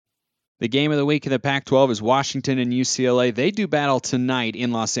The game of the week in the Pac-12 is Washington and UCLA. They do battle tonight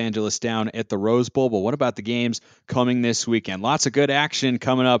in Los Angeles down at the Rose Bowl. But what about the games coming this weekend? Lots of good action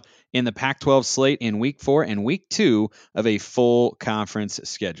coming up in the Pac-12 slate in Week 4 and Week 2 of a full conference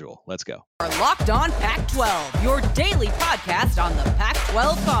schedule. Let's go. Locked On Pac-12, your daily podcast on the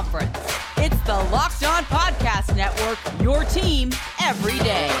Pac-12 Conference. It's the Locked On Podcast Network, your team every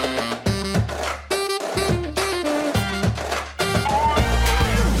day.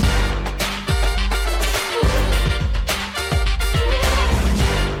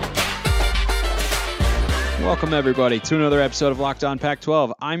 Welcome, everybody, to another episode of Locked On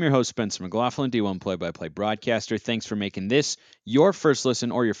Pac-12. I'm your host, Spencer McLaughlin, D1 play-by-play broadcaster. Thanks for making this your first listen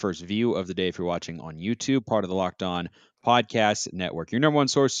or your first view of the day if you're watching on YouTube, part of the Locked On Podcast Network. Your number one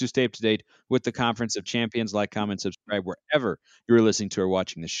source to stay up to date with the Conference of Champions. Like, comment, subscribe wherever you're listening to or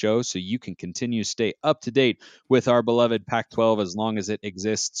watching the show so you can continue to stay up to date with our beloved Pac-12 as long as it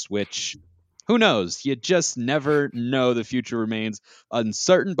exists, which... who knows? You just never know. The future remains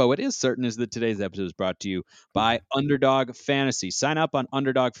uncertain. But what is certain is that today's episode is brought to you by Underdog Fantasy. Sign up on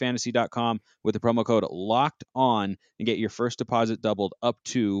UnderdogFantasy.com with the promo code LOCKEDON and get your first deposit doubled up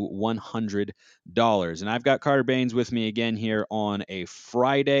to $100. And I've got Carter Baines with me again here on a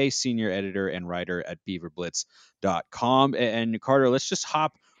Friday, senior editor and writer at BeaverBlitz.com. And Carter, let's just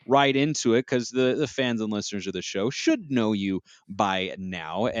hop right into it because the fans and listeners of the show should know you by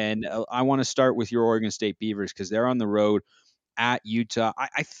now. And I want to start with your Oregon State Beavers because they're on the road at Utah.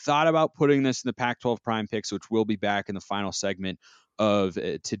 I thought about putting this in the Pac-12 Prime Picks, which will be back in the final segment of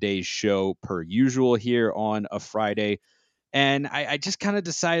today's show per usual here on a Friday. And I just kind of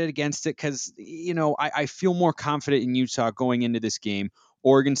decided against it because, you know, I feel more confident in Utah going into this game.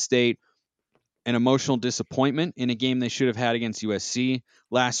 Oregon State, an emotional disappointment in a game they should have had against USC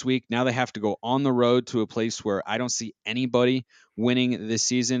last week. Now they have to go on the road to a place where I don't see anybody winning this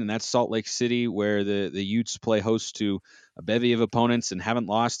season, and that's Salt Lake City, where the Utes play host to a bevy of opponents and haven't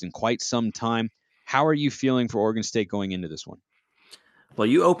lost in quite some time. How are you feeling for Oregon State going into this one? Well,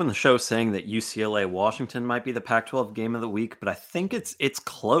 you opened the show saying that UCLA-Washington might be the Pac-12 game of the week, but I think it's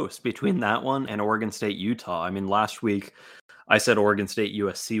close between that one and Oregon State-Utah. I mean, last week I said Oregon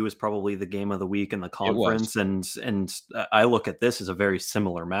State-USC was probably the game of the week in the conference, and I look at this as a very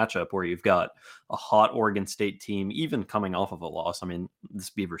similar matchup where you've got a hot Oregon State team, even coming off of a loss. I mean, this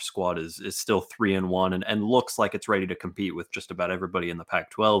Beaver squad is still 3-1 and looks like it's ready to compete with just about everybody in the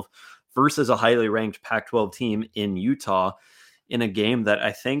Pac-12 versus a highly ranked Pac-12 team in Utah, in a game that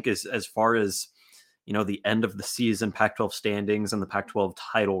I think is, as far as, you know, the end of the season Pac-12 standings and the Pac-12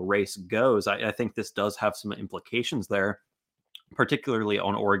 title race goes, I think this does have some implications there, particularly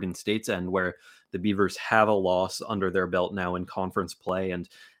on Oregon State's end, where the Beavers have a loss under their belt now in conference play. And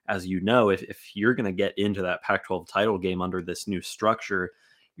as you know, if you're going to get into that Pac-12 title game under this new structure,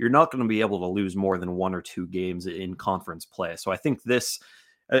 you're not going to be able to lose more than one or two games in conference play. So I think this,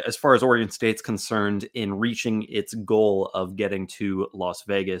 as far as Oregon State's concerned, in reaching its goal of getting to Las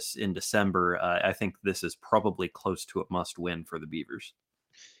Vegas in December, I think this is probably close to a must-win for the Beavers.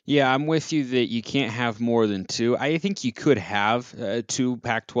 Yeah, I'm with you that you can't have more than two. I think you could have two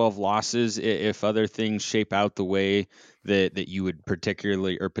Pac-12 losses if other things shape out the way that you would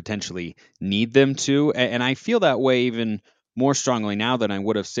particularly or potentially need them to. And I feel that way even more strongly now than I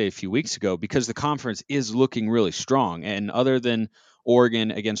would have, say, a few weeks ago, because the conference is looking really strong. And other than Oregon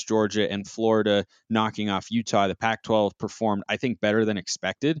against Georgia and Florida knocking off Utah, the Pac-12 performed, I think, better than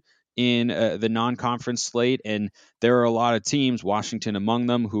expected in the non-conference slate. And there are a lot of teams, Washington among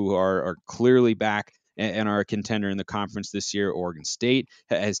them, who are clearly back and are a contender in the conference this year. Oregon State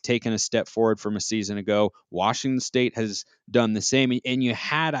has taken a step forward from a season ago. Washington State has done the same. And you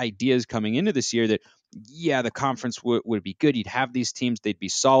had ideas coming into this year that, yeah, the conference would be good. You'd have these teams, they'd be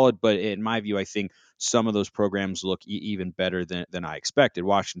solid. But in my view, I think some of those programs look even better than I expected.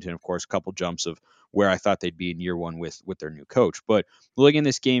 Washington, of course, a couple jumps of where I thought they'd be in year one with their new coach. But looking at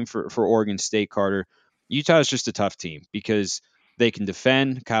this game for Oregon State, Carter, Utah is just a tough team because they can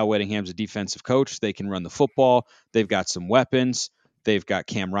defend. Kyle Whittingham's a defensive coach. They can run the football. They've got some weapons. They've got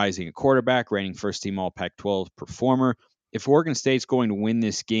Cam Rising at quarterback, reigning first-team All-Pac-12 performer. If Oregon State's going to win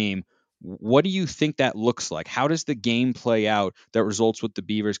this game, what do you think that looks like? How does the game play out that results with the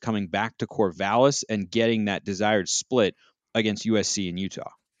Beavers coming back to Corvallis and getting that desired split against USC and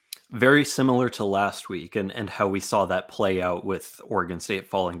Utah? Very similar to last week and how we saw that play out with Oregon State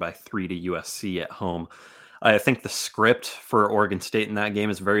falling by 3 to USC at home. I think the script for Oregon State in that game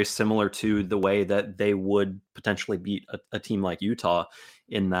is very similar to the way that they would potentially beat a team like Utah,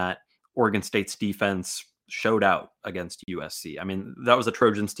 in that Oregon State's defense showed out against USC. I mean, that was a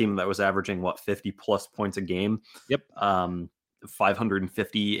Trojans team that was averaging 50 plus points a game. Yep.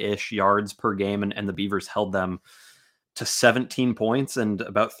 550-ish yards per game, and the Beavers held them to 17 points and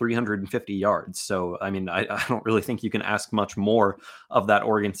about 350 yards. So, I mean, I don't really think you can ask much more of that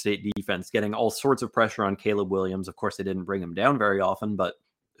Oregon State defense, getting all sorts of pressure on Caleb Williams. Of course, they didn't bring him down very often, but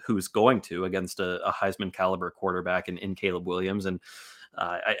who's going to against a Heisman caliber quarterback in Caleb Williams? And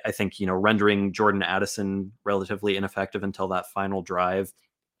I think, rendering Jordan Addison relatively ineffective until that final drive,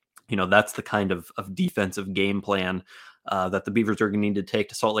 that's the kind of defensive game plan that the Beavers are going to need to take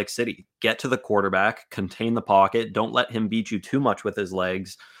to Salt Lake City. Get to the quarterback, contain the pocket, don't let him beat you too much with his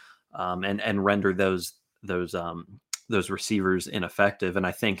legs, and render those receivers ineffective. And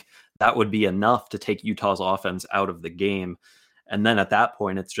I think that would be enough to take Utah's offense out of the game. And then at that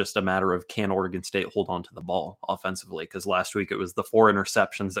point, it's just a matter of, can Oregon State hold on to the ball offensively? Because last week it was the 4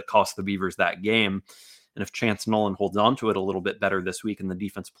 interceptions that cost the Beavers that game. And if Chance Nolan holds on to it a little bit better this week and the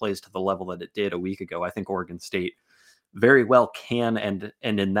defense plays to the level that it did a week ago, I think Oregon State very well can, and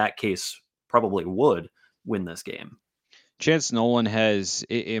in that case probably would, win this game. Chance Nolan has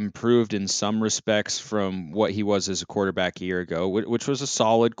improved in some respects from what he was as a quarterback a year ago, which was a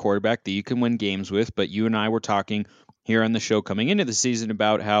solid quarterback that you can win games with. But you and I were talking here on the show coming into the season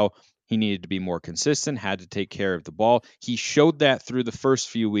about how he needed to be more consistent, had to take care of the ball. He showed that through the first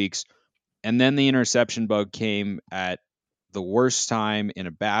few weeks, and then the interception bug came at the worst time in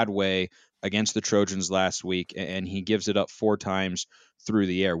a bad way against the Trojans last week, and he gives it up 4 times through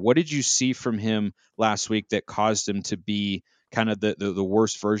the air. What did you see from him last week that caused him to be kind of the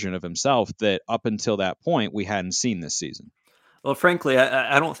worst version of himself that up until that point we hadn't seen this season? Well, frankly,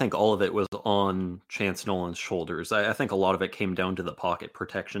 I don't think all of it was on Chance Nolan's shoulders. I think a lot of it came down to the pocket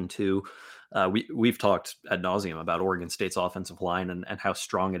protection too. We've talked ad nauseum about Oregon State's offensive line and how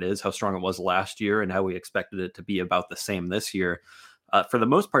strong it is, how strong it was last year, and how we expected it to be about the same this year. For the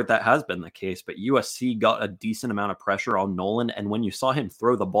most part, that has been the case, but USC got a decent amount of pressure on Nolan, and when you saw him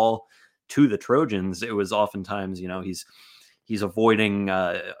throw the ball to the Trojans, it was oftentimes, he's avoiding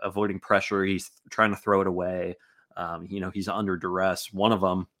pressure, he's trying to throw it away. He's under duress. One of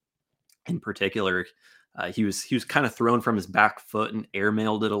them in particular, he was kind of thrown from his back foot and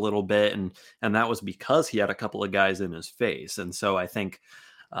airmailed it a little bit, and that was because he had a couple of guys in his face. And so I think,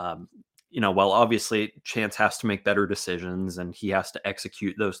 while obviously Chance has to make better decisions and he has to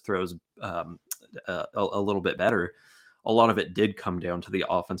execute those throws a little bit better, a lot of it did come down to the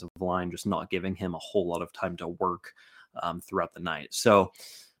offensive line just not giving him a whole lot of time to work throughout the night. So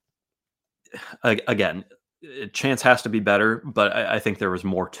again, Chance has to be better, but I think there was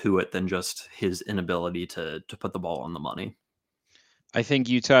more to it than just his inability to put the ball on the money. I think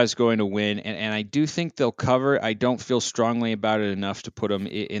Utah is going to win, and I do think they'll cover. I don't feel strongly about it enough to put them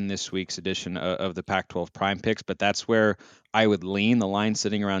in this week's edition of the Pac-12 Prime Picks, but that's where I would lean. The line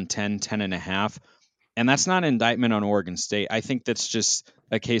sitting around 10.5, and that's not an indictment on Oregon State. I think that's just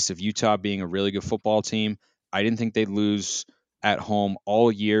a case of Utah being a really good football team. I didn't think they'd lose at home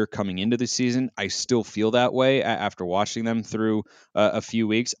all year coming into the season. I still feel that way after watching them through a few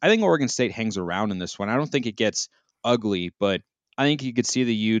weeks. I think Oregon State hangs around in this one. I don't think it gets ugly, but I think you could see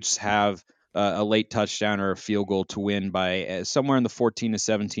the Utes have a late touchdown or a field goal to win by somewhere in the 14 to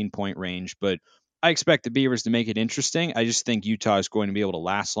 17 point range. But I expect the Beavers to make it interesting. I just think Utah is going to be able to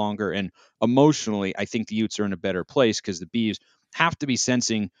last longer. And emotionally, I think the Utes are in a better place because the Beavs have to be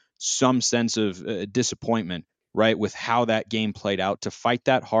sensing some sense of disappointment, right, with how that game played out, to fight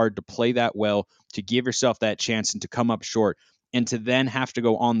that hard, to play that well, to give yourself that chance and to come up short, and to then have to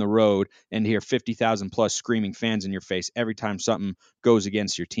go on the road and hear 50,000 plus screaming fans in your face every time something goes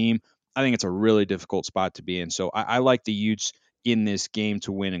against your team. I think it's a really difficult spot to be in. So I like the Utes in this game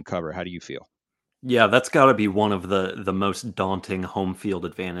to win and cover. How do you feel? Yeah, that's got to be one of the most daunting home field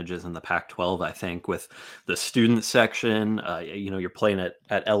advantages in the Pac-12, I think, with the student section. You're playing at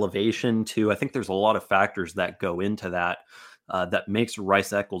elevation too. I think there's a lot of factors that go into that that makes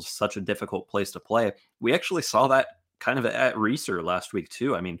Rice-Eccles such a difficult place to play. We actually saw that kind of at Reser last week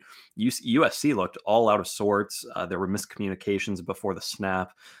too. I mean, USC looked all out of sorts. There were miscommunications before the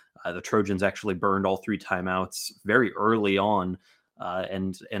snap. The Trojans actually burned all 3 timeouts very early on.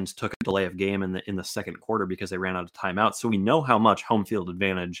 And took a delay of game in the second quarter because they ran out of timeouts. So we know how much home field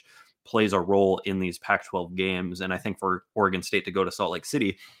advantage plays a role in these Pac-12 games. And I think for Oregon State to go to Salt Lake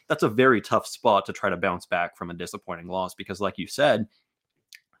City, that's a very tough spot to try to bounce back from a disappointing loss because, like you said,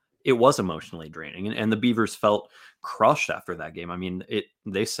 it was emotionally draining. And the Beavers felt crushed after that game. I mean,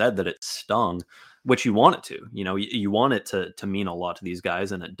 they said that it stung, which you want it to. You want it to mean a lot to these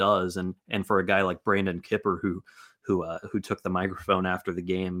guys, and it does. And for a guy like Brandon Kipper, who took the microphone after the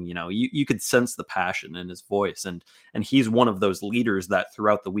game, you could sense the passion in his voice. And he's one of those leaders that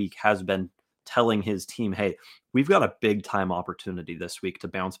throughout the week has been telling his team, hey, we've got a big time opportunity this week to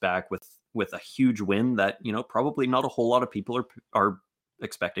bounce back with a huge win that, probably not a whole lot of people are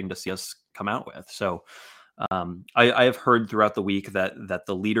expecting to see us come out with. So I have heard throughout the week that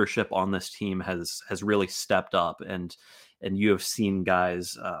the leadership on this team has really stepped up, and you have seen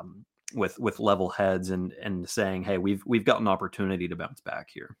guys with level heads and saying, hey, we've got an opportunity to bounce back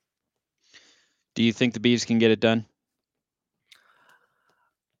here. Do you think the Bees can get it done?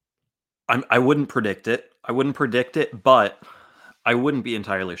 I wouldn't predict it. But I wouldn't be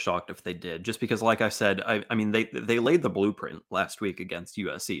entirely shocked if they did, just because, like I said, I mean, they laid the blueprint last week against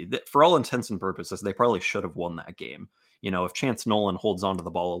USC. For all intents and purposes, they probably should have won that game. If Chance Nolan holds onto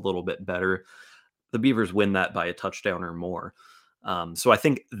the ball a little bit better, the Beavers win that by a touchdown or more. So I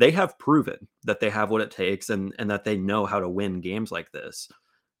think they have proven that they have what it takes and that they know how to win games like this.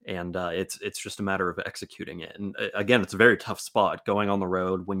 And it's just a matter of executing it. And again, it's a very tough spot going on the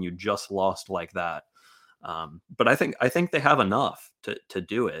road when you just lost like that. But I think they have enough to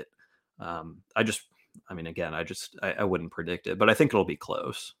do it. I wouldn't predict it, but I think it'll be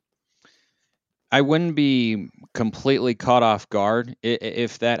close. I wouldn't be completely caught off guard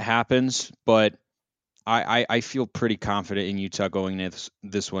if that happens, but I feel pretty confident in Utah going into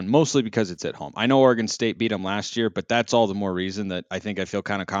this one, mostly because it's at home. I know Oregon State beat them last year, but that's all the more reason that I think I feel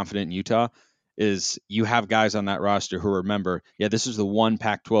kind of confident in Utah is you have guys on that roster who remember, this is the one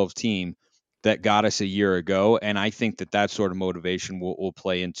Pac-12 team that got us a year ago, and I think that sort of motivation will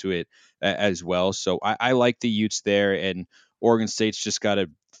play into it as well. So I like the Utes there, and Oregon State's just got to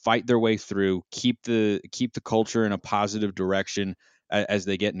fight their way through, keep the culture in a positive direction as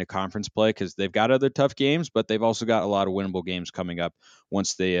they get into conference play, because they've got other tough games, but they've also got a lot of winnable games coming up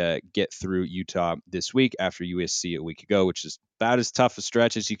once they get through Utah this week after USC a week ago, which is about as tough a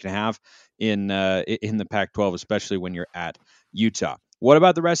stretch as you can have in the Pac-12, especially when you're at Utah. What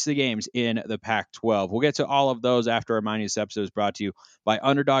about the rest of the games in the Pac-12? We'll get to all of those after. Reminding this episode is brought to you by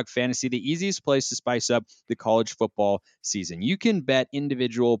Underdog Fantasy, the easiest place to spice up the college football season. You can bet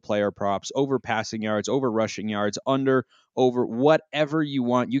individual player props, over passing yards, over rushing yards, under, over, whatever you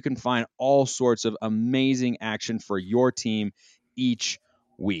want. You can find all sorts of amazing action for your team each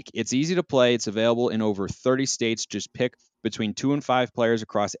week. It's easy to play. It's available in over 30 states. Just pick between 2 and 5 players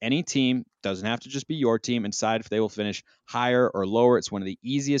across any team. Doesn't have to just be your team, and decide if they will finish higher or lower. It's one of the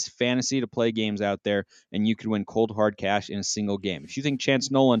easiest fantasy to play games out there, and you can win cold hard cash in a single game. If you think Chance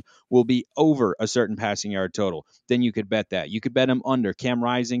Nolan will be over a certain passing yard total, then you could bet that. You could bet him under. Cam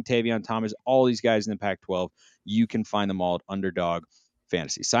Rising, Tavion Thomas, all these guys in the Pac-12, you can find them all at Underdog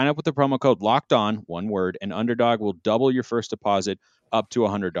Fantasy. Sign up with the promo code LOCKEDON, one word, and Underdog will double your first deposit up to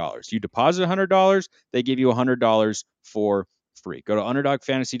 $100. You deposit $100, they give you $100 for free. Go to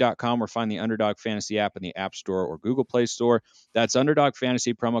UnderdogFantasy.com or find the Underdog Fantasy app in the App Store or Google Play Store. That's Underdog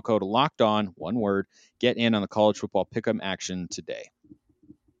Fantasy, promo code LOCKEDON, one word. Get in on the college football pick'em action today.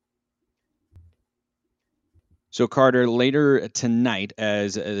 So, Carter, later tonight,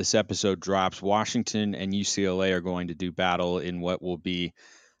 as this episode drops, Washington and UCLA are going to do battle in what will be,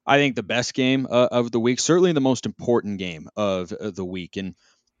 I think, the best game of the week, certainly the most important game of the week. And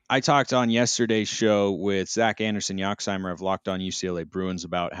I talked on yesterday's show with Zach Anderson-Yoxsimer of Locked On UCLA Bruins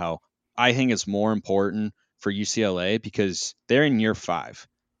about how I think it's more important for UCLA because they're in year 5.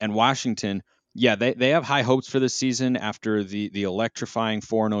 And Washington, they have high hopes for this season after the electrifying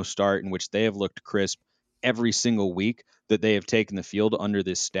 4-0 start in which they have looked crisp every single week that they have taken the field under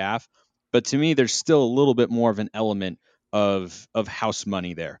this staff. But to me, there's still a little bit more of an element of house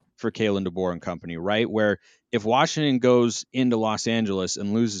money there for Kalen DeBoer and company, right? Where if Washington goes into Los Angeles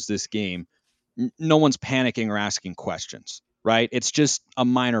and loses this game, no one's panicking or asking questions, right? It's just a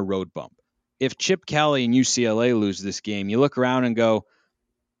minor road bump. If Chip Kelly and UCLA lose this game, you look around and go,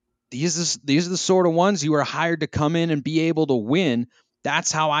 these are the sort of ones you are hired to come in and be able to win.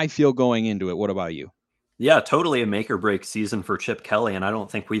 That's how I feel going into it. What about you? Yeah, totally a make or break season for Chip Kelly, and I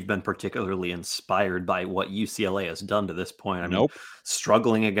don't think we've been particularly inspired by what UCLA has done to this point. I mean,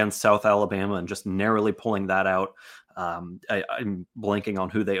 struggling against South Alabama and just narrowly pulling that out. I'm blanking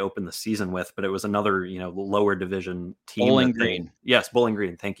on who they opened the season with, but it was another, lower division team. Bowling Green. Yes, Bowling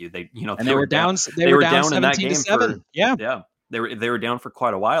Green. Thank you. They were down. They were down in that game 17-7. Yeah. They were down for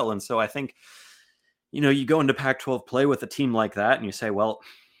quite a while, and so I think, you go into Pac-12 play with a team like that, and you say, well,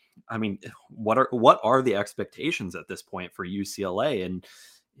 I mean, what are the expectations at this point for UCLA and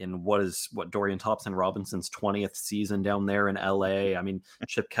in what Dorian Thompson-Robinson's 20th season down there in LA? I mean,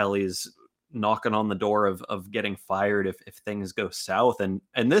 Chip Kelly's knocking on the door of getting fired if things go south. And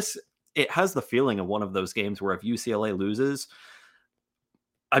this, it has the feeling of one of those games where if UCLA loses,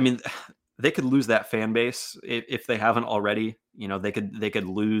 I mean, they could lose that fan base if they haven't already. They could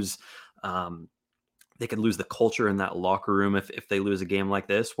lose They could lose the culture in that locker room if they lose a game like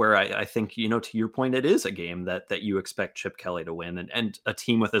this, where I think, to your point, it is a game that you expect Chip Kelly to win, and a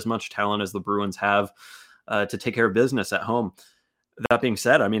team with as much talent as the Bruins have to take care of business at home. That being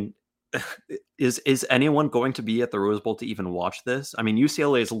said, I mean, is anyone going to be at the Rose Bowl to even watch this? I mean,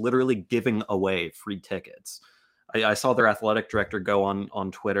 UCLA is literally giving away free tickets. I saw their athletic director go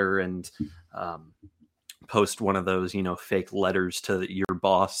on Twitter and post one of those, fake letters to your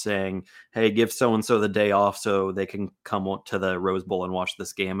boss saying, hey, give so-and-so the day off so they can come to the Rose Bowl and watch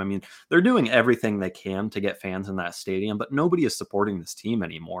this game. I mean, they're doing everything they can to get fans in that stadium, but nobody is supporting this team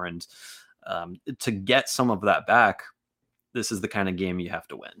anymore. And to get some of that back, this is the kind of game you have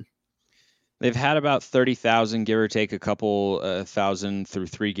to win. They've had about 30,000, give or take a couple thousand through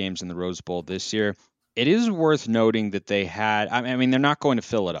 3 games in the Rose Bowl this year. It is worth noting that they had, I mean, they're not going to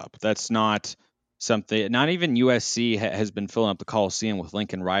fill it up. That's not something, not even USC has been filling up the Coliseum with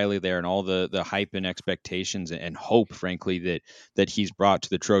Lincoln Riley there and all the hype and expectations and hope, frankly, that he's brought to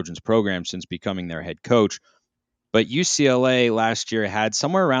the Trojans program since becoming their head coach. But UCLA last year had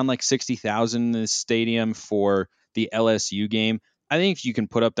somewhere around like 60,000 in the stadium for the LSU game. I think if you can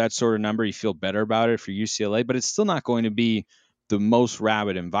put up that sort of number, you feel better about it for UCLA, but it's still not going to be the most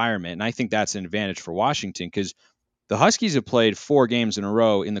rabid environment. And I think that's an advantage for Washington because the Huskies have played 4 games in a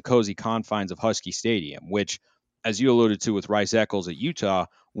row in the cozy confines of Husky Stadium, which, as you alluded to with Rice Eccles at Utah,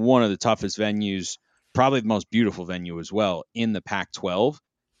 one of the toughest venues, probably the most beautiful venue as well in the Pac-12.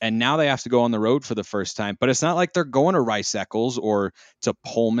 And now they have to go on the road for the first time. But it's not like they're going to Rice Eccles or to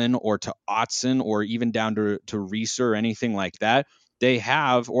Pullman or to Autzen or even down to Reser or anything like that. They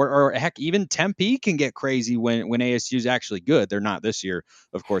have, or heck, even Tempe can get crazy when ASU is actually good. They're not this year.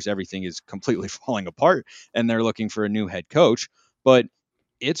 Of course, everything is completely falling apart and they're looking for a new head coach. But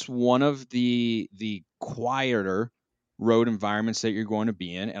it's one of the quieter road environments that you're going to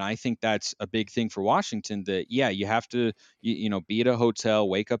be in. And I think that's a big thing for Washington that, yeah, you have to, be at a hotel,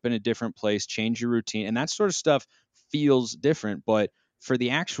 wake up in a different place, change your routine. And that sort of stuff feels different. But for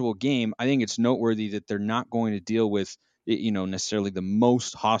the actual game, I think it's noteworthy that they're not going to deal with, necessarily the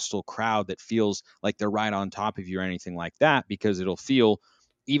most hostile crowd that feels like they're right on top of you or anything like that, because it'll feel,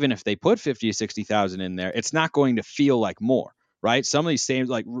 even if they put 50 to 60,000 in there, it's not going to feel like more, right? Some of these stadiums,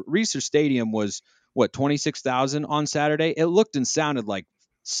 like Reser Stadium was, 26,000 on Saturday? It looked and sounded like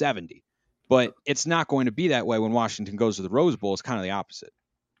 70, but it's not going to be that way when Washington goes to the Rose Bowl. It's kind of the opposite.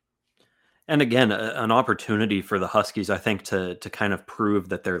 And again, an opportunity for the Huskies, I think, to kind of prove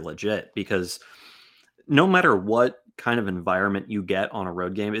that they're legit, because no matter what kind of environment you get on a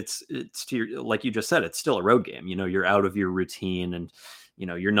road game, it's like you just said, it's still a road game. You're out of your routine, and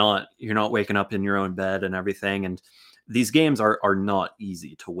you're not waking up in your own bed and everything. And these games are not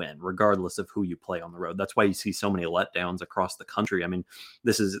easy to win, regardless of who you play on the road. That's why you see so many letdowns across the country. I mean,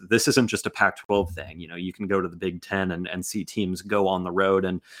 this isn't just a Pac-12 thing. You can go to the Big Ten and see teams go on the road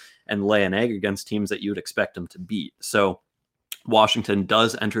and lay an egg against teams that you would expect them to beat. So Washington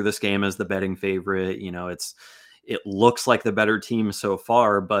does enter this game as the betting favorite. It looks like the better team so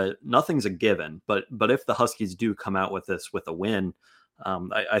far, but nothing's a given. But if the Huskies do come out with this with a win,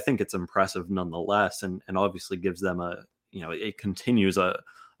 I think it's impressive nonetheless, and obviously gives them it continues a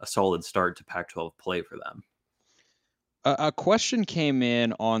solid start to Pac-12 play for them. A question came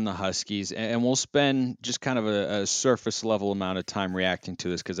in on the Huskies, and we'll spend just kind of a surface level amount of time reacting to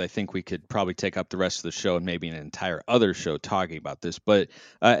this because I think we could probably take up the rest of the show and maybe an entire other show talking about this. But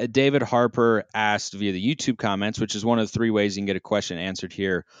David Harper asked via the YouTube comments, which is one of the 3 ways you can get a question answered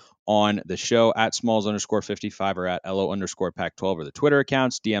here on the show, at Smalls_55 or at LO_Pac12 or the Twitter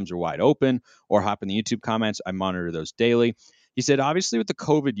accounts. DMs are wide open, or hop in the YouTube comments. I monitor those daily. He said, obviously with the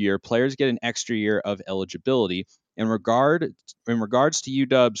COVID year, players get an extra year of eligibility. In regards to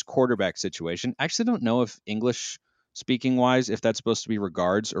UW's quarterback situation, I actually don't know if English speaking wise, if that's supposed to be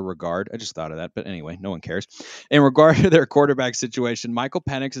regards or regard. I just thought of that, but anyway, no one cares. In regard to their quarterback situation, Michael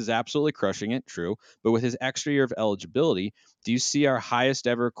Penix is absolutely crushing it, true, but with his extra year of eligibility, do you see our highest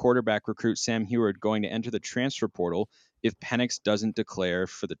ever quarterback recruit, Sam Heward, going to enter the transfer portal if Penix doesn't declare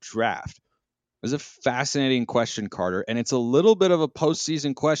for the draft? It was a fascinating question, Carter, and it's a little bit of a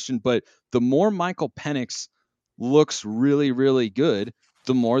postseason question, but the more Michael Penix looks really, really good,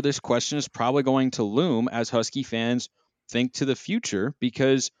 the more this question is probably going to loom as Husky fans think to the future,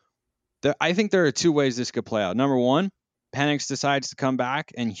 because I think there are 2 ways this could play out. Number one, Penix decides to come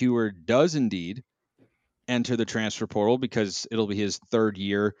back and Heward does indeed enter the transfer portal because it'll be his 3rd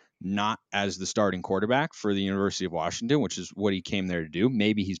year not as the starting quarterback for the University of Washington, which is what he came there to do.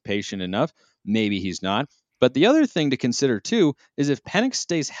 Maybe he's patient enough, maybe he's not. But the other thing to consider too is if Penix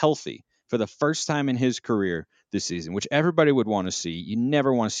stays healthy for the first time in his career, this season, which everybody would want to see. You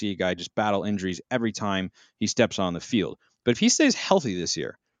never want to see a guy just battle injuries every time he steps on the field. But if he stays healthy this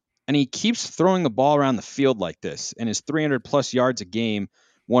year and he keeps throwing the ball around the field like this and his 300 plus yards a game,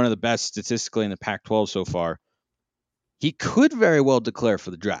 one of the best statistically in the Pac-12 so far, he could very well declare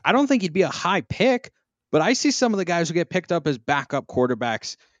for the draft. I don't think he'd be a high pick, but I see some of the guys who get picked up as backup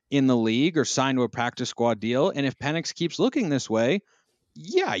quarterbacks in the league or signed to a practice squad deal. And if Penix keeps looking this way,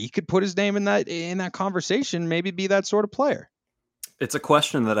 yeah, you could put his name in that conversation, maybe be that sort of player. It's a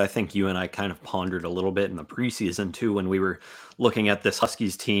question that I think you and I kind of pondered a little bit in the preseason too, when we were looking at this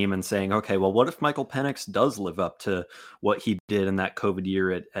Huskies team and saying, okay, well, what if Michael Penix does live up to what he did in that COVID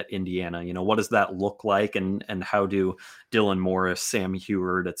year at Indiana? You know, what does that look like? And how do Dylan Morris, Sam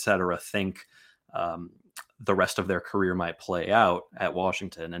Heward, et cetera, think the rest of their career might play out at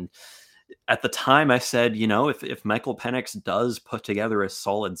Washington? And at the time I said, you know, if Michael Penix does put together a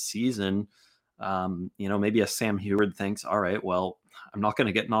solid season, you know, maybe a Sam Heward thinks, all right, well, I'm not going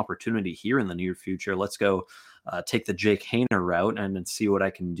to get an opportunity here in the near future. Let's go take the Jake Haener route and see what I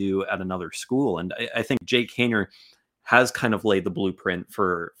can do at another school. And I think Jake Haener has kind of laid the blueprint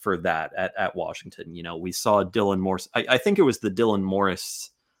for that at Washington. You know, we saw Dylan Morris. I think it was the Dylan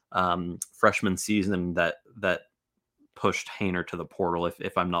Morris freshman season that pushed Haener to the portal,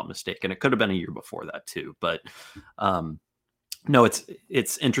 if I'm not mistaken. It could have been a year before that too, but no,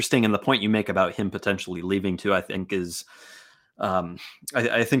 it's interesting. And the point you make about him potentially leaving too, I think is,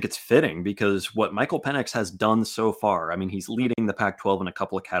 I think it's fitting, because what Michael Penix has done so far, I mean, he's leading the Pac-12 in a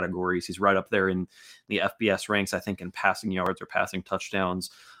couple of categories. He's right up there in the FBS ranks, I think, in passing yards or passing touchdowns.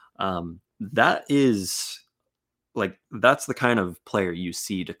 That is like, that's the kind of player you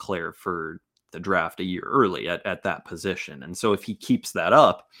see declare for the draft a year early at that position. And so if he keeps that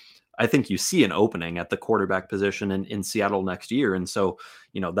up, I think you see an opening at the quarterback position in Seattle next year. And so,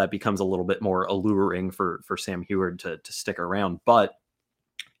 you know, that becomes a little bit more alluring for Sam Heward to stick around. But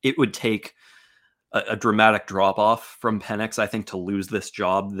it would take a dramatic drop off from Penix, I think, to lose this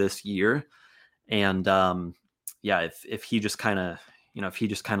job this year. And yeah, if he just kind of, you know, if he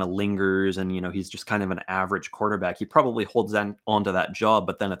just kind of lingers and, you know, he's just kind of an average quarterback, he probably holds on to that job.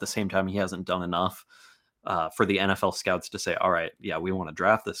 But then at the same time, he hasn't done enough for the NFL scouts to say, all right, yeah, we want to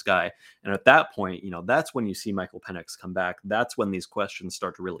draft this guy. And at that point, you know, that's when you see Michael Penix come back. That's when these questions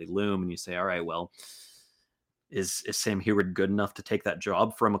start to really loom. And you say, all right, well, is Sam Heward good enough to take that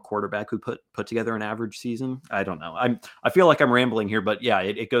job from a quarterback who put together an average season? I don't know. I feel like I'm rambling here, but yeah,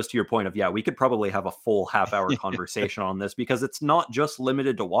 it goes to your point of, yeah, we could probably have a full half-hour conversation on this, because it's not just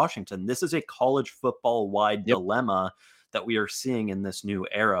limited to Washington. This is a college football wide dilemma that we are seeing in this new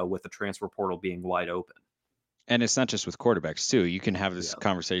era, with the transfer portal being wide open. And it's not just with quarterbacks too. You can have this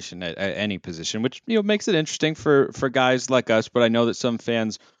conversation at any position, which, you know, makes it interesting for guys like us. But I know that some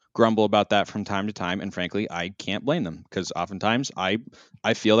fans grumble about that from time to time, and frankly, I can't blame them, because oftentimes I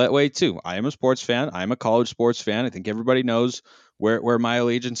feel that way too. I am a sports fan. I'm a college sports fan. I think everybody knows where my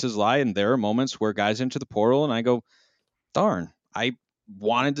allegiances lie, and there are moments where guys enter the portal, and I go, darn, I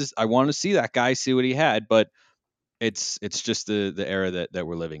wanted to see that guy, see what he had, but it's just the era that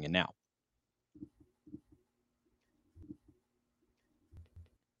we're living in now.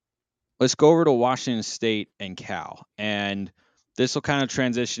 Let's go over to Washington State and Cal, and this will kind of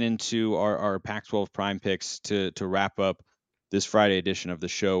transition into our Pac-12 prime picks to wrap up this Friday edition of the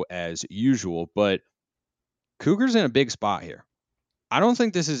show as usual. But Cougars in a big spot here. I don't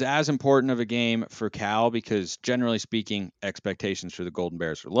think this is as important of a game for Cal, because generally speaking, expectations for the Golden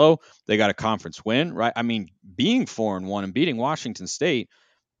Bears are low. They got a conference win, right? I mean, being 4-1 and beating Washington State,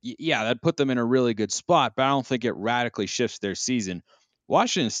 yeah, that put them in a really good spot, but I don't think it radically shifts their season.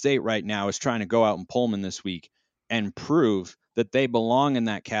 Washington State right now is trying to go out in Pullman this week and prove that they belong in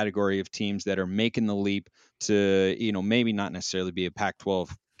that category of teams that are making the leap to, you know, maybe not necessarily be a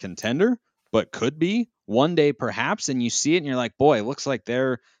Pac-12 contender, but could be one day perhaps. And you see it and you're like, boy, it looks like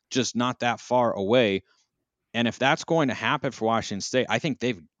they're just not that far away. And if that's going to happen for Washington State, I think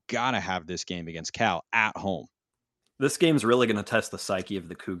they've got to have this game against Cal at home. This game's really going to test the psyche of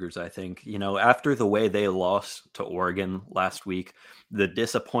the Cougars, I think. You know, after the way they lost to Oregon last week, the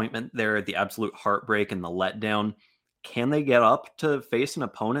disappointment there, the absolute heartbreak and the letdown, can they get up to face an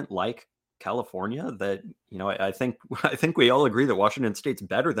opponent like California? That, you know, I think we all agree that Washington State's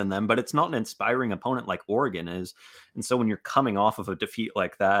better than them, but it's not an inspiring opponent like Oregon is. And so when you're coming off of a defeat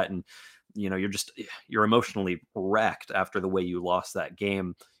like that, and, you know, you're emotionally wrecked after the way you lost that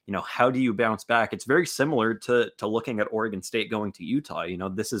game, you know, how do you bounce back? It's very similar to looking at Oregon State going to Utah. You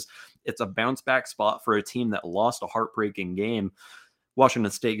know, it's a bounce back spot for a team that lost a heartbreaking game.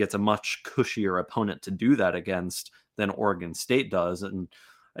 Washington State gets a much cushier opponent to do that against than Oregon State does. And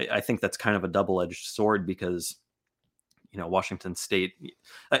I think that's kind of a double-edged sword, because Washington State.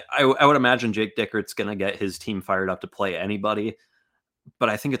 I would imagine Jake Dickert's going to get his team fired up to play anybody, but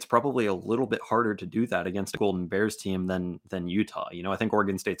I think it's probably a little bit harder to do that against a Golden Bears team than Utah. I think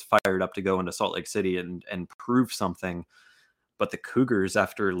Oregon State's fired up to go into Salt Lake City and prove something. But the Cougars,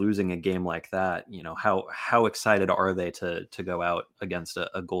 after losing a game like that, how excited are they to go out against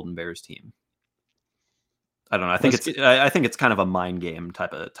a Golden Bears team? I don't know. I think it's kind of a mind game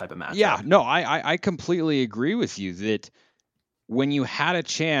type of matchup. Yeah, no, I completely agree with you that when you had a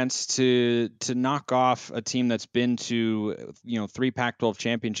chance to knock off a team that's been to 3 Pac-12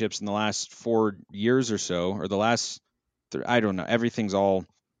 championships in the last 4 years or so, or the last I don't know, everything's all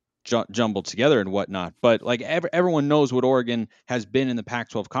jumbled together and whatnot, but like everyone knows what Oregon has been in the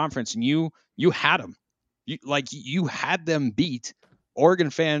Pac-12 conference, and you had them, you had them beat. Oregon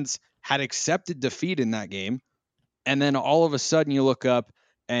fans had accepted defeat in that game, and then all of a sudden you look up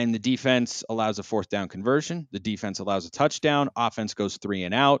and the defense allows a 4th down conversion, the defense allows a touchdown, offense goes 3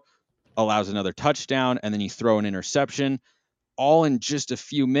 and out, allows another touchdown, and then you throw an interception, all in just a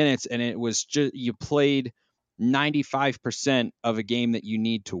few minutes, and it was just you played 95% of a game that you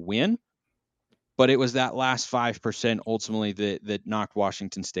need to win, but it was that last 5% ultimately that knocked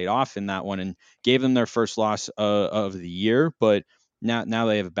Washington State off in that one and gave them their first loss of the year, but now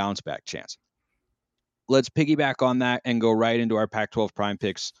they have a bounce back chance. Let's piggyback on that and go right into our Pac-12 prime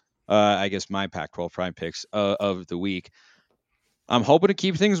picks. I guess my Pac-12 prime picks of the week. I'm hoping to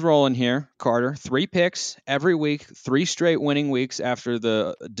keep things rolling here, Carter. 3 picks every week, 3 straight winning weeks after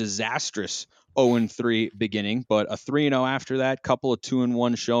the disastrous 0-3 beginning, but a 3-0 after that, couple of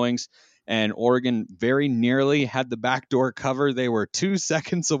 2-1 showings, and Oregon very nearly had the backdoor cover. They were 2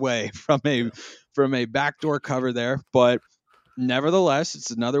 seconds away from a backdoor cover there, but nevertheless,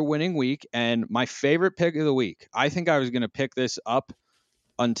 it's another winning week, and my favorite pick of the week. I think I was going to pick this up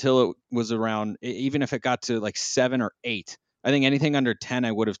until it was around, even if it got to like 7 or 8. I think anything under 10,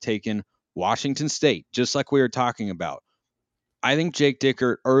 I would have taken Washington State, just like we were talking about. I think Jake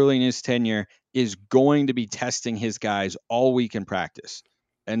Dickert, early in his tenure, is going to be testing his guys all week in practice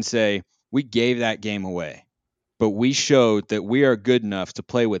and say, we gave that game away, but we showed that we are good enough to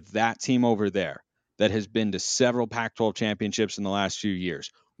play with that team over there that has been to several Pac-12 championships in the last few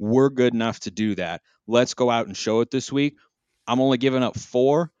years. We're good enough to do that. Let's go out and show it this week. I'm only giving up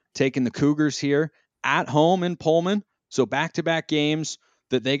 4, taking the Cougars here at home in Pullman. So back-to-back games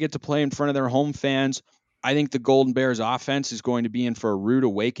that they get to play in front of their home fans. I think the Golden Bears offense is going to be in for a rude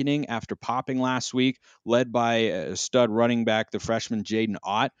awakening after popping last week, led by a stud running back, the freshman Jaden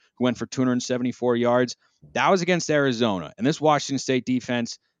Ott, who went for 274 yards. That was against Arizona. And this Washington State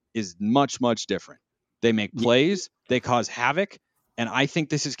defense is much, much different. They make plays, they cause havoc, and I think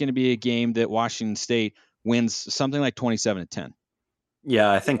this is going to be a game that Washington State wins something like 27-10.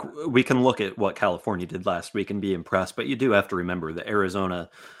 Yeah, I think we can look at what California did last week and be impressed, but you do have to remember that Arizona,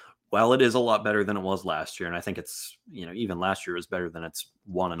 while it is a lot better than it was last year, and I think it's, even last year was better than its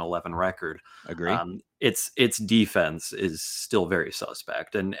 1-11 record. Agree. Its defense is still very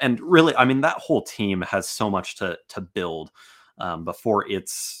suspect, and really, I mean, that whole team has so much to build before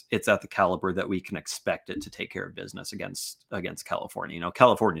it's at the caliber that we can expect it to take care of business against California.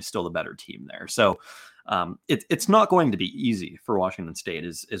 California is still the better team there, so. It's not going to be easy for Washington State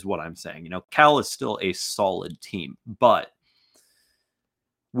is what I'm saying. Cal is still a solid team, but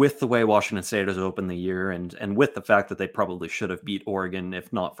with the way Washington State has opened the year and with the fact that they probably should have beat Oregon,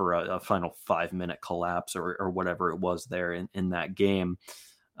 if not for a final 5-minute collapse or whatever it was there in that game,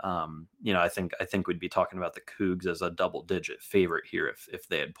 I think we'd be talking about the Cougs as a double-digit favorite here if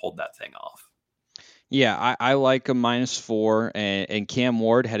they had pulled that thing off. Yeah, I like a -4, and Cam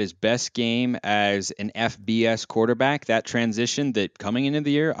Ward had his best game as an FBS quarterback. That transition that coming into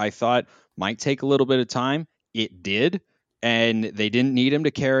the year I thought might take a little bit of time. It did, and they didn't need him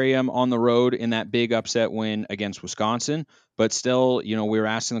to carry him on the road in that big upset win against Wisconsin. But still, we were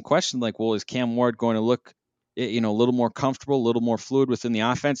asking the question, like, well, is Cam Ward going to look, a little more comfortable, a little more fluid within the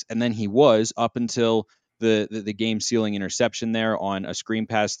offense? And then he was up until the game sealing interception there on a screen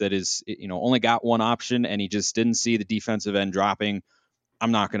pass that is, only got one option, and he just didn't see the defensive end dropping.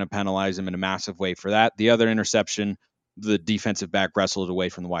 I'm not going to penalize him in a massive way for that. The other interception, the defensive back wrestled away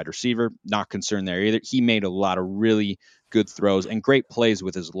from the wide receiver. Not concerned there either. He made a lot of really good throws and great plays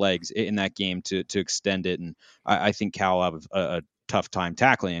with his legs in that game to extend it. And I think Cal will have a tough time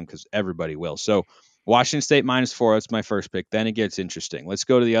tackling him because everybody will. So Washington State -4, that's my first pick. Then it gets interesting. Let's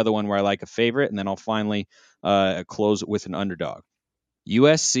go to the other one where I like a favorite, and then I'll finally close with an underdog.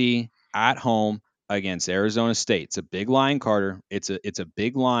 USC at home against Arizona State. It's a big line, Carter. It's a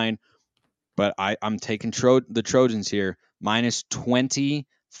big line, but I'm taking the Trojans here,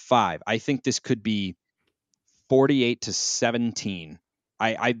 -25. I think this could be 48-17.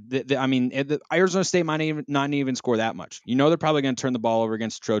 I mean, Arizona State might not even score that much. You know, they're probably going to turn the ball over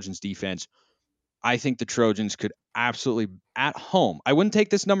against Trojans defense. I think the Trojans could absolutely, at home, I wouldn't take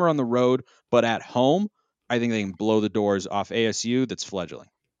this number on the road, but at home, I think they can blow the doors off ASU that's fledgling.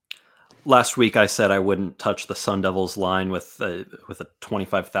 Last week I said I wouldn't touch the Sun Devils line with a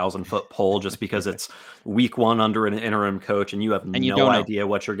 25,000-foot pole just because it's week one under an interim coach and you have no idea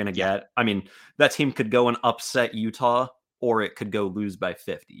what you're going to get. I mean, that team could go and upset Utah, or it could go lose by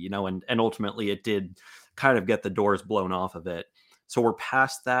 50, you know, and ultimately it did kind of get the doors blown off of it. So we're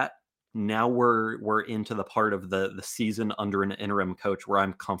past that. Now we're into the part of the season under an interim coach where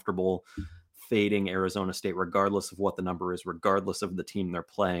I'm comfortable fading Arizona State, regardless of what the number is, regardless of the team they're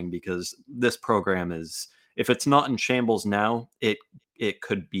playing, because this program is, if it's not in shambles now, it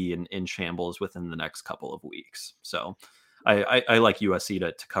could be in shambles within the next couple of weeks. So I like USC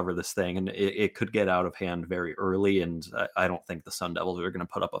to cover this thing, and it could get out of hand very early, and I don't think the Sun Devils are going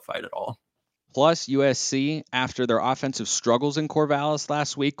to put up a fight at all. Plus, USC, after their offensive struggles in Corvallis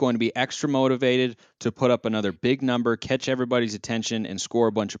last week, going to be extra motivated to put up another big number, catch everybody's attention, and score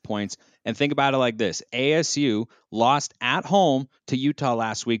a bunch of points. And think about it like this. ASU lost at home to Utah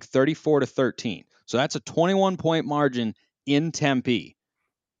last week, 34-13. So that's a 21-point margin in Tempe.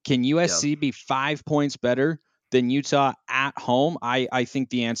 Can USC be 5 points better than Utah at home? I think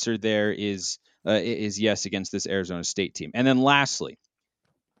the answer there is yes against this Arizona State team. And then lastly,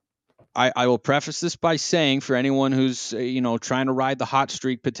 I will preface this by saying, for anyone who's trying to ride the hot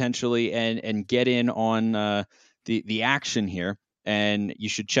streak potentially and get in on the action here, and you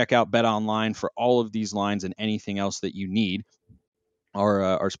should check out BetOnline for all of these lines and anything else that you need.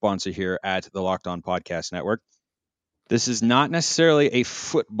 Our sponsor here at the Locked On Podcast Network. This is not necessarily a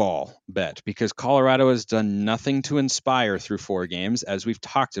football bet because Colorado has done nothing to inspire through 4 games, as we've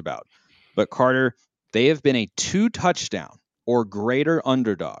talked about. But Carter, they have been a 2-touchdown or greater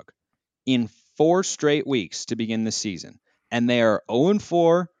underdog in 4 straight weeks to begin the season. And they are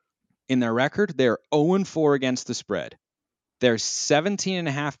 0-4 in their record. They're 0-4 against the spread. They're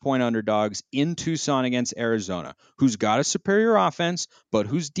 17.5-point underdogs in Tucson against Arizona, who's got a superior offense, but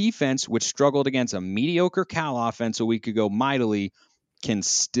whose defense, which struggled against a mediocre Cal offense a week ago mightily, can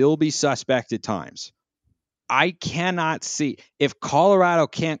still be suspect at times. I cannot see, if Colorado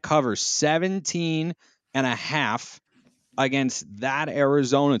can't cover 17.5 against that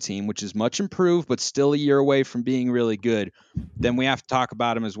Arizona team, which is much improved, but still a year away from being really good, then we have to talk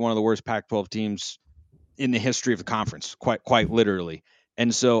about them as one of the worst Pac-12 teams in the history of the conference, quite literally.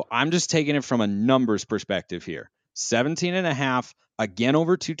 And so I'm just taking it from a numbers perspective here. 17.5, again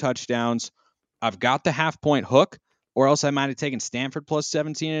over 2 touchdowns. I've got the 0.5-point hook, or else I might have taken Stanford plus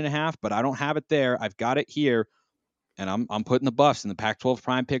 17.5, but I don't have it there. I've got it here, and I'm putting the buffs in the Pac-12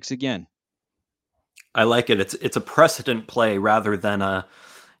 prime picks again. I like it. It's a precedent play rather than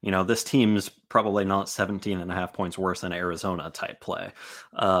this team's probably not 17.5 points worse than Arizona type play.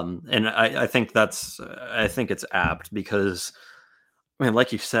 And I think it's apt because, I mean,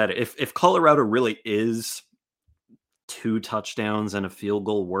 like you said, if Colorado really is 2 touchdowns and a field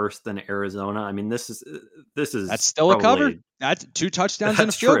goal worse than Arizona, I mean, that's still probably a cover. That's 2 touchdowns and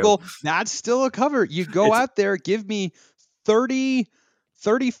a field goal. That's still a cover. You go out there, give me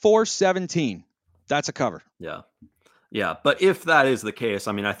 34-17. That's a cover. Yeah. Yeah. But if that is the case,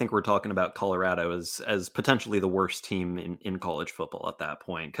 I mean, I think we're talking about Colorado as potentially the worst team in college football at that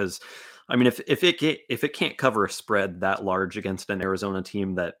point. Because, I mean, if it can't cover a spread that large against an Arizona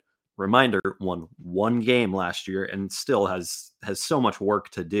team that, reminder, won 1 game last year and still has so much work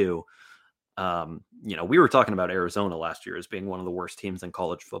to do. We were talking about Arizona last year as being one of the worst teams in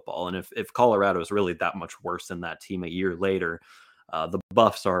college football. And if Colorado is really that much worse than that team a year later, the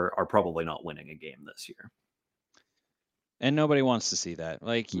Buffs are probably not winning a game this year. And nobody wants to see that.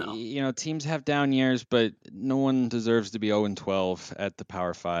 Teams have down years, but no one deserves to be 0-12 at the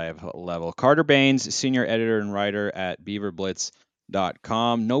Power 5 level. Carter Baines, senior editor and writer at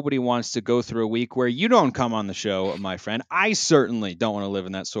BeaverBlitz.com. Nobody wants to go through a week where you don't come on the show, my friend. I certainly don't want to live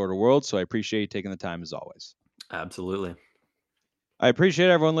in that sort of world, so I appreciate you taking the time as always. Absolutely. I appreciate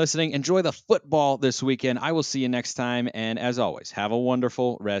everyone listening. Enjoy the football this weekend. I will see you next time. And as always, have a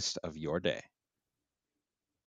wonderful rest of your day.